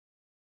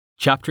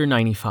Chapter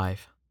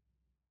 95.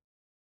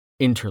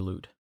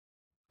 Interlude.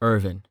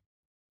 Irvin.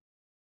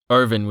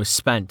 Irvin was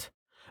spent,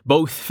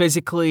 both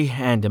physically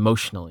and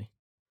emotionally.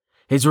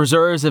 His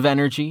reserves of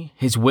energy,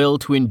 his will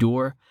to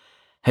endure,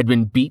 had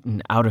been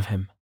beaten out of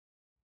him.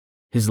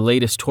 His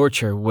latest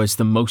torture was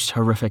the most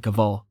horrific of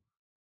all.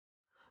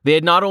 They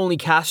had not only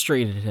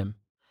castrated him,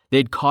 they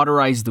had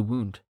cauterized the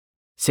wound,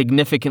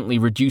 significantly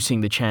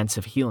reducing the chance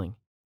of healing.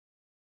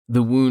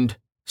 The wound,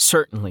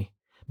 certainly,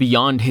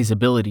 beyond his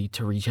ability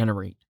to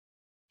regenerate.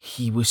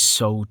 He was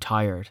so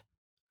tired,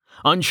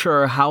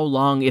 unsure how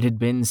long it had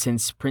been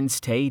since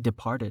Prince Tay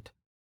departed.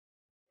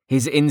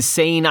 His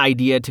insane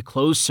idea to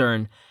close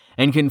CERN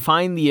and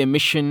confine the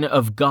emission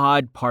of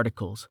God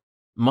particles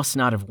must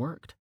not have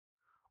worked,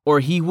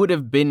 or he would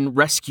have been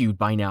rescued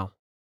by now.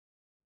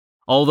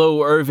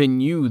 Although Irvin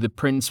knew the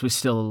prince was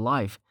still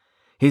alive,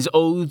 his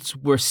oaths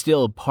were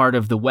still part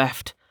of the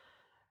weft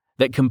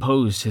that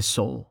composed his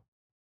soul.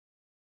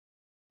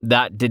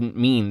 That didn't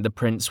mean the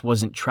prince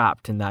wasn't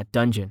trapped in that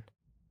dungeon.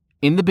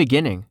 In the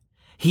beginning,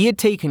 he had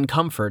taken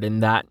comfort in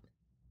that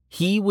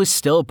he was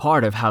still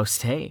part of House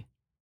Tay.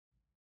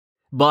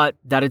 But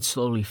that had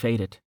slowly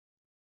faded.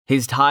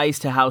 His ties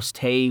to House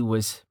Tay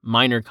was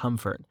minor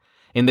comfort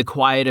in the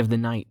quiet of the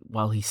night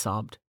while he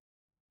sobbed.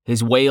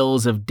 His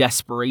wails of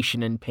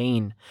desperation and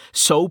pain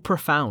so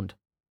profound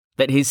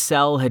that his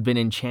cell had been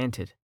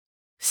enchanted,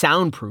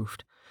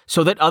 soundproofed,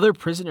 so that other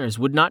prisoners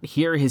would not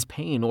hear his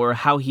pain or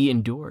how he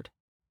endured.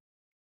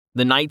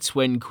 The nights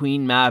when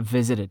Queen Mab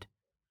visited,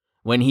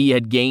 when he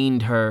had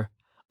gained her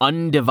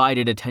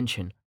undivided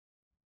attention,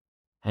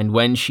 and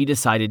when she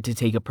decided to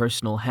take a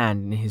personal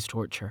hand in his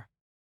torture.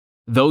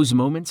 Those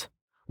moments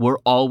were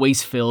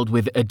always filled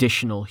with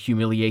additional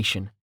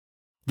humiliation.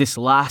 This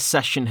last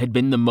session had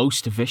been the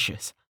most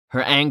vicious,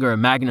 her anger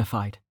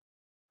magnified.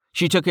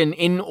 She took an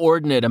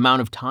inordinate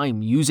amount of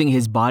time using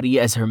his body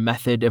as her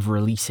method of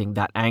releasing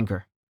that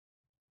anger.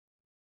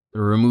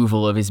 The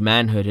removal of his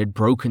manhood had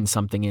broken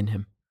something in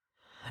him.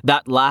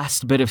 That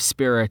last bit of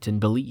spirit and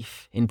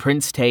belief in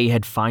Prince Tay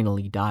had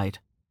finally died.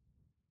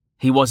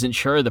 He wasn't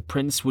sure the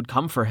prince would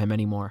come for him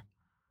anymore.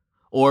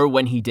 Or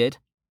when he did,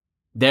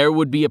 there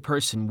would be a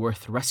person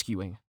worth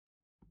rescuing.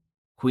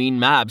 Queen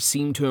Mab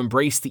seemed to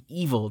embrace the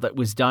evil that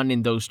was done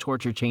in those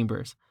torture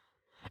chambers,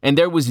 and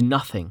there was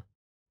nothing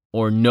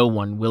or no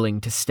one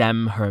willing to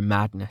stem her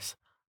madness.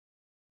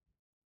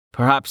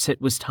 Perhaps it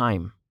was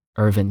time,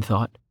 Irvin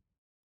thought.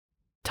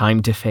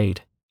 Time to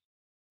fade.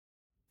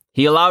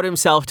 He allowed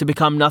himself to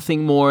become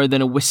nothing more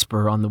than a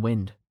whisper on the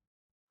wind,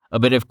 a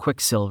bit of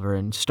quicksilver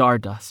and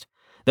stardust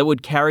that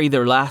would carry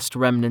their last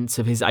remnants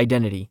of his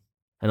identity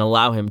and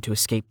allow him to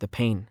escape the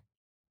pain.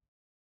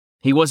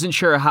 He wasn't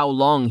sure how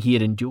long he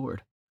had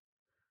endured,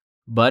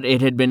 but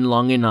it had been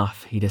long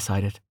enough, he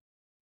decided.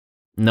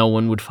 No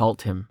one would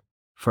fault him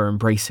for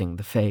embracing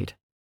the fade.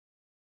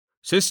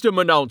 System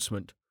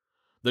announcement.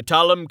 The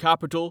Talum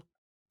capital,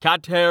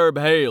 Katherb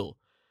Hale,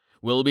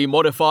 will be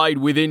modified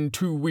within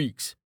 2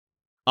 weeks,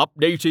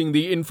 updating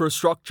the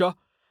infrastructure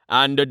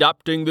and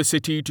adapting the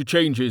city to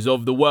changes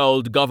of the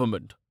world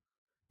government.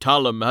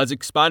 Talum has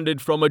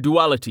expanded from a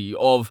duality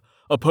of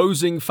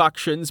opposing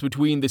factions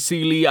between the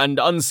Seelie and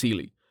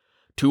Unseelie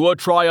to a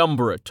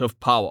triumvirate of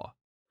power,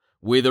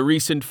 with a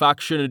recent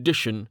faction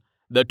addition,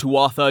 the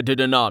Tuatha De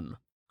Danann.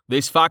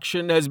 This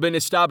faction has been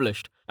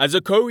established as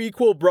a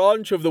co-equal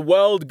branch of the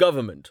world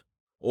government.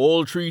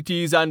 All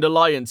treaties and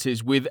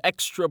alliances with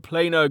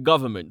extraplanar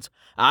governments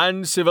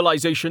and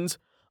civilizations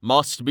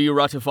must be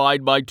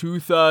ratified by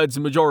 2/3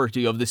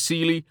 majority of the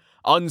Seelie,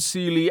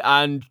 Unseelie,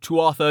 and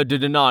Tuatha De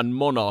Danann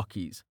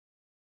monarchies.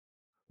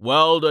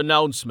 World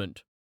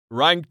announcement.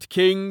 Ranked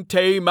King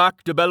Tay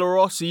Mac de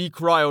Belleros e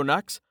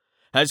Cryonax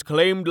has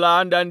claimed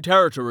land and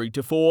territory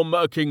to form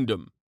a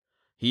kingdom.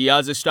 He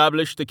has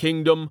established the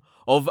kingdom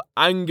of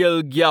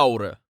Angel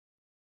Gyaure.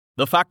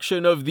 The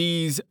faction of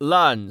these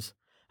lands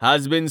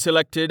has been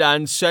selected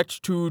and set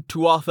to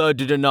Tuatha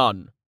De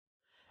Danann.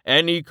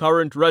 Any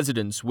current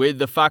residents with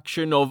the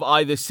faction of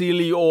either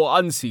Seelie or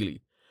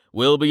Unseelie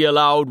will be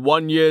allowed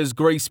 1 year's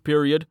grace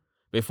period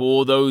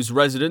before those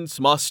residents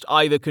must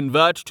either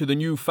convert to the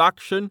new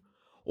faction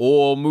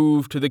or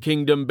move to the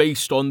kingdom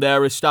based on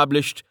their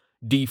established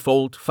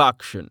default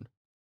faction.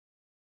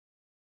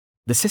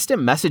 The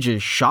system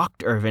messages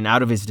shocked Irvin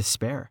out of his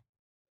despair.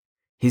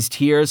 His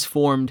tears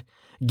formed,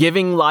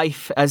 giving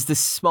life as the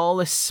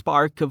smallest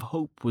spark of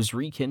hope was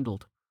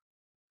rekindled.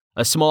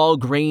 A small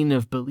grain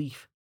of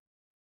belief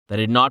that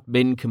had not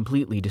been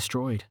completely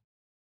destroyed.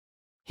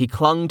 He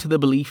clung to the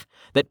belief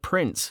that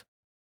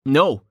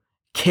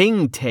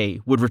King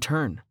Tay would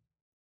return.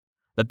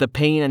 That the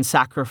pain and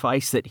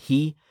sacrifice that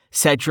he,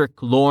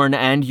 Cedric, Lorne,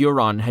 and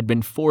Euron had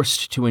been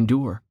forced to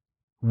endure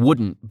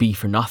wouldn't be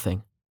for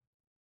nothing.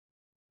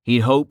 He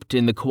hoped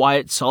in the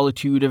quiet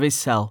solitude of his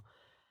cell,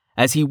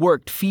 as he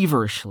worked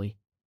feverishly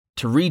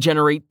to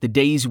regenerate the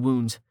day's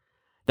wounds,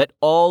 that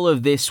all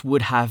of this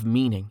would have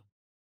meaning.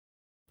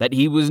 That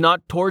he was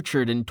not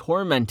tortured and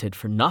tormented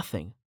for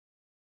nothing.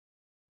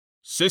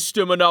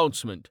 System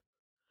announcement.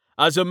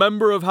 As a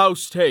member of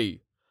House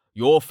Tay,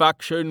 your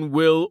faction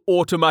will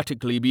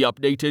automatically be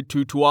updated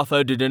to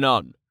Tuatha De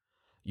Danann.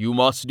 You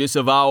must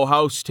disavow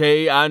House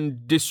Tay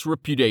and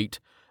disrepudiate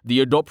the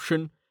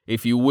adoption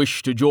if you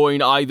wish to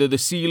join either the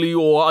Seelie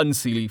or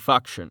Unseelie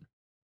faction.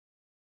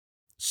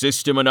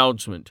 System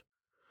announcement.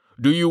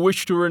 Do you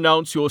wish to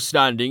renounce your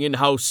standing in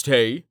House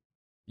Tay?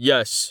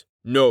 Yes,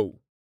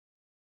 no.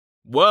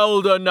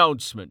 World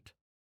announcement.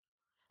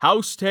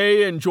 House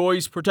Tay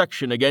enjoys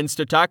protection against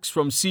attacks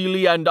from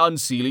Seelie and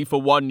Unseelie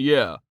for 1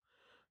 year.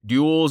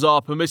 Duels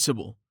are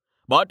permissible,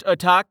 but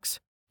attacks,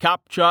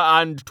 capture,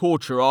 and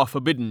torture are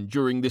forbidden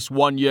during this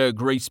 1-year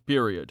grace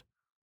period.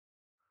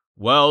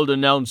 World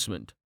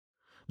announcement.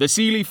 The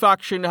Seelie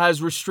faction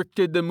has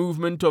restricted the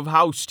movement of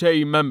House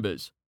Tay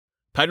members.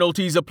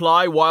 Penalties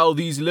apply while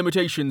these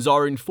limitations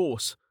are in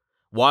force,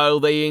 while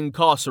they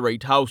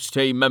incarcerate House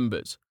Tay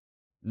members.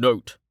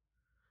 Note: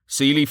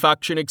 Seelie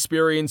faction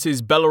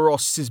experiences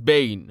Belaros's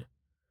Bane.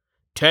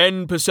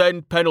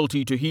 10%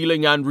 penalty to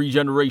healing and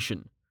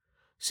regeneration.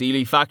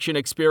 Seelie faction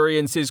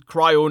experiences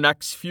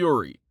Cryonax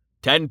Fury.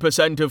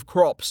 10% of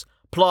crops,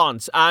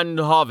 plants, and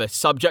harvests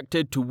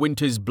subjected to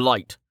Winter's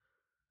Blight.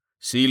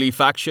 Seelie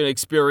faction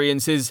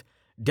experiences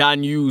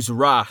Danu's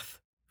Wrath.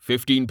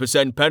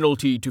 15%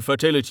 penalty to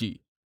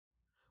fertility.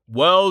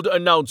 World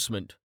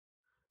announcement.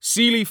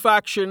 Seelie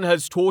faction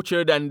has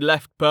tortured and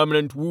left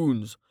permanent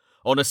wounds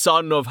on a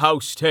son of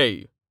House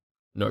Tay.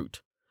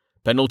 Note: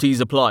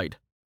 penalties applied.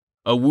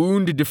 A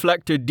wound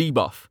deflected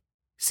debuff.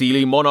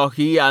 Seelie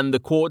monarchy and the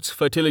court's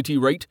fertility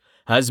rate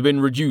has been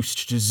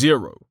reduced to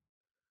 0.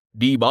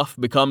 Debuff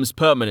becomes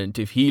permanent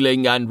if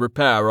healing and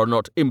repair are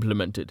not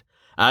implemented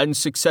and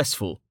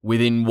successful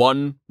within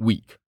 1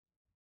 week.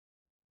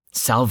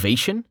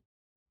 Salvation?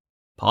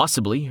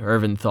 Possibly,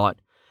 Irvin thought,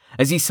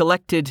 as he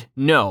selected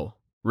No,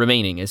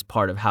 remaining as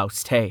part of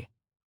House Tay.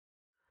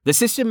 The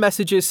system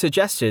messages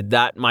suggested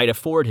that might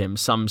afford him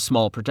some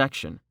small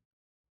protection.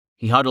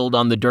 He huddled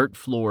on the dirt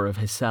floor of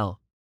his cell,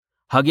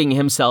 hugging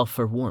himself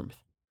for warmth,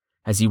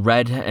 as he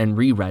read and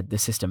reread the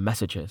system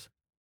messages.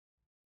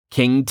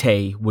 King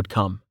Tay would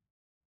come,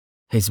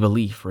 his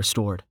belief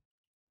restored.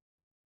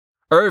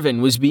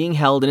 Irvin was being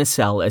held in a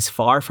cell as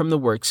far from the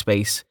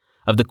workspace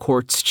of the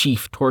court's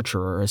chief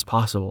torturer as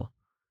possible,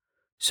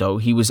 so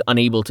he was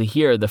unable to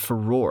hear the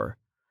furore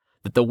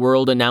that the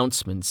world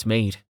announcements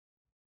made.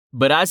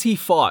 But as he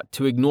fought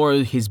to ignore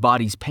his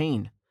body's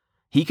pain,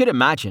 he could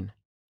imagine.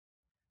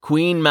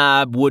 Queen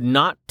Mab would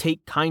not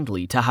take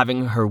kindly to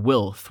having her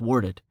will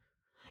thwarted,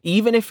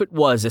 even if it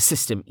was a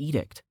system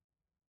edict.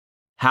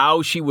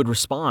 How she would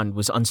respond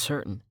was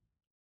uncertain.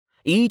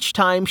 Each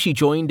time she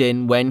joined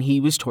in when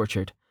he was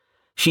tortured,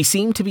 she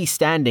seemed to be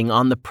standing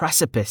on the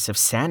precipice of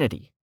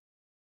sanity.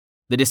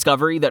 The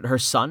discovery that her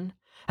son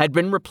had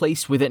been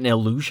replaced with an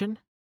illusion,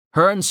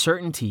 her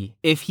uncertainty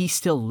if he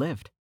still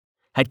lived,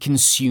 had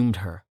consumed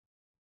her.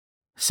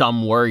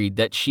 Some worried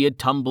that she had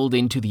tumbled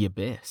into the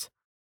abyss.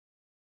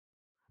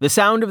 The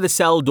sound of the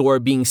cell door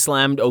being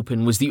slammed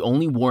open was the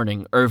only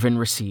warning Irvin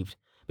received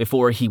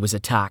before he was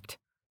attacked.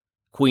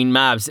 Queen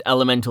Mab's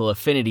elemental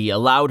affinity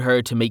allowed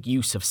her to make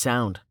use of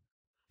sound.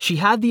 She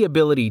had the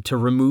ability to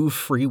remove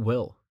free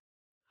will.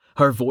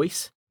 Her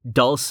voice,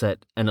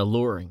 dulcet and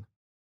alluring,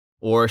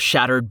 or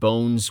shattered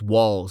bones,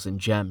 walls, and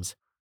gems.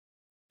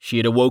 She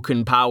had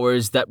awoken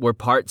powers that were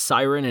part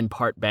siren and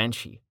part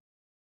banshee.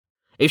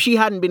 If she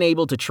hadn't been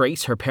able to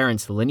trace her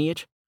parents'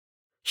 lineage,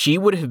 she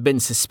would have been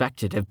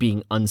suspected of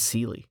being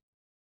unseelie.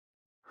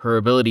 Her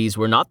abilities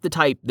were not the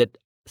type that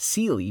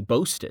Seelie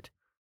boasted.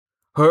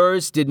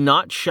 Hers did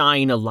not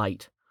shine a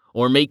light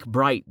or make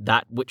bright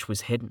that which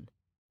was hidden.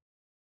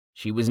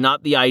 She was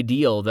not the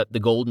ideal that the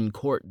Golden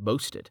Court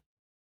boasted.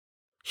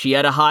 She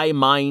had a high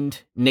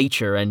mind,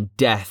 nature, and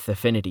death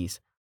affinities.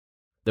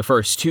 The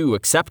first two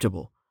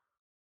acceptable.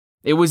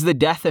 It was the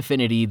death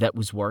affinity that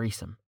was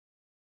worrisome.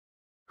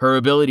 Her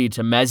ability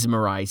to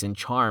mesmerize and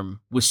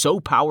charm was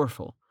so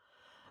powerful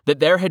that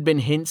there had been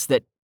hints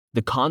that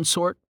the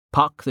consort,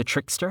 Puck the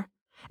trickster,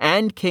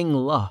 and King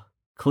La,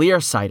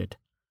 clear-sighted,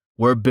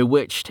 were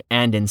bewitched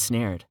and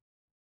ensnared.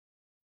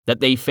 That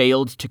they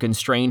failed to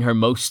constrain her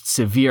most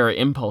severe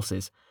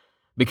impulses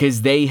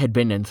because they had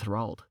been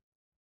enthralled.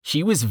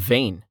 She was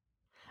vain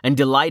and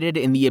delighted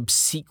in the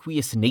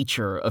obsequious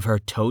nature of her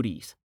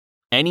toadies,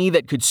 any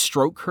that could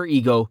stroke her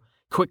ego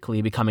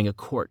quickly becoming a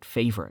court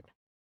favorite.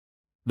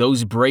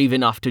 Those brave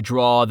enough to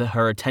draw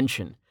her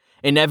attention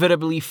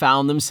inevitably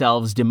found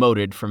themselves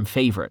demoted from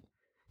favorite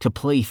to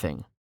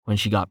plaything when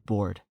she got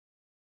bored.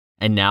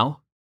 And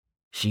now,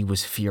 she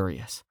was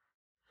furious.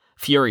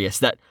 Furious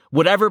that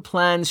whatever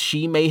plans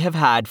she may have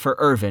had for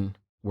Irvin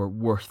were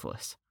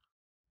worthless.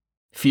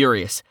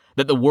 Furious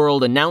that the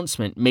world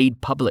announcement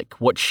made public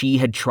what she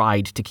had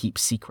tried to keep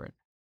secret.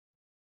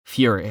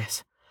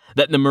 Furious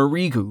that the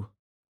Marigu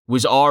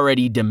was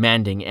already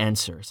demanding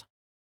answers.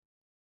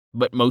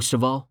 But most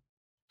of all,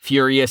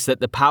 furious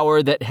that the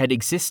power that had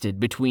existed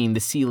between the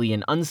Seelie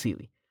and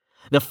Unseelie,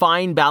 the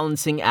fine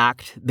balancing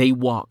act they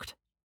walked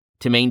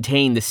to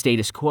maintain the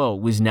status quo,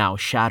 was now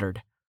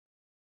shattered.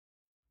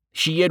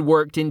 She had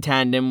worked in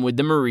tandem with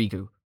the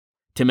Marigu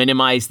to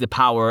minimize the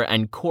power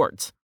and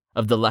courts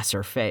of the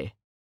lesser fae,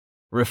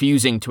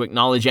 refusing to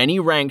acknowledge any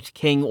ranked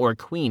king or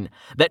queen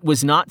that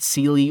was not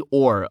Seelie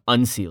or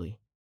unseelie.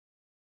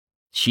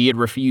 She had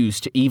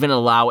refused to even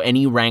allow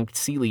any ranked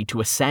Seelie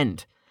to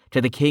ascend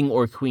to the king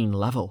or queen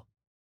level.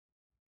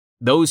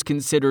 Those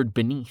considered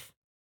beneath,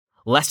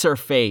 lesser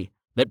fae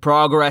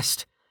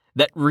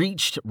that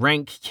reached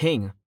rank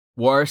king,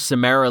 were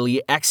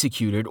summarily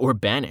executed or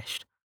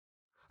banished.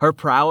 Her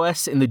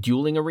prowess in the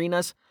dueling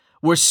arenas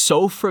was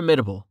so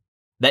formidable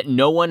that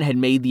no one had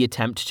made the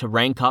attempt to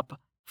rank up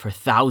for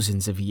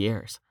thousands of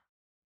years.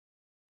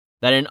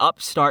 That an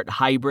upstart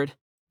hybrid,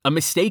 a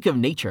mistake of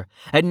nature,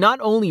 had not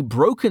only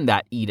broken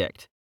that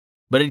edict,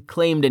 but had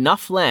claimed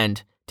enough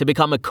land to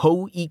become a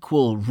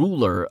co-equal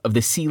ruler of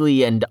the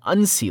Seelie and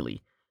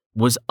unseelie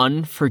was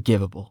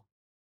unforgivable.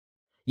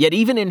 Yet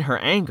even in her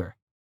anger,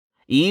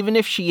 even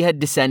if she had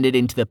descended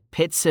into the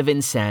pits of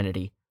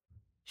insanity,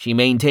 she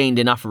maintained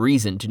enough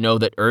reason to know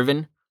that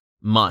Irvin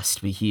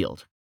must be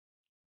healed.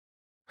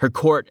 Her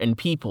court and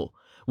people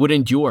would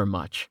endure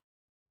much,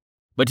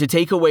 but to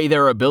take away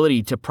their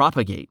ability to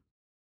propagate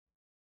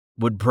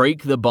would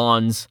break the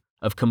bonds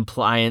of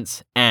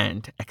compliance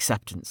and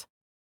acceptance.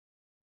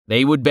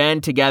 They would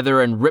band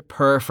together and rip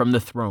her from the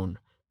throne,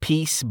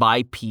 piece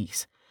by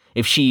piece,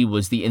 if she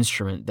was the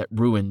instrument that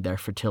ruined their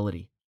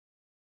fertility.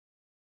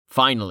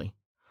 Finally,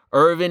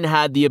 Irvin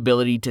had the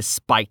ability to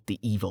spite the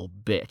evil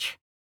bitch.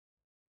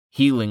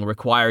 Healing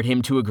required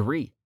him to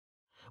agree.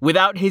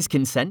 Without his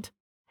consent,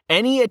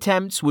 any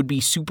attempts would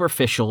be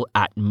superficial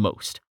at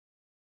most.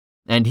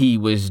 And he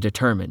was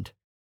determined.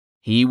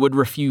 He would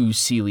refuse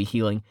Seelie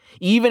healing,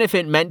 even if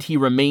it meant he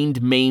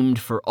remained maimed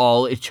for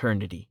all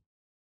eternity.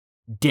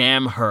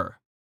 Damn her.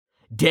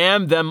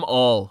 Damn them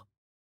all.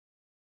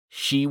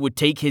 She would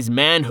take his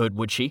manhood,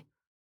 would she?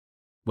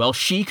 Well,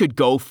 she could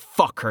go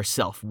fuck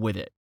herself with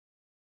it.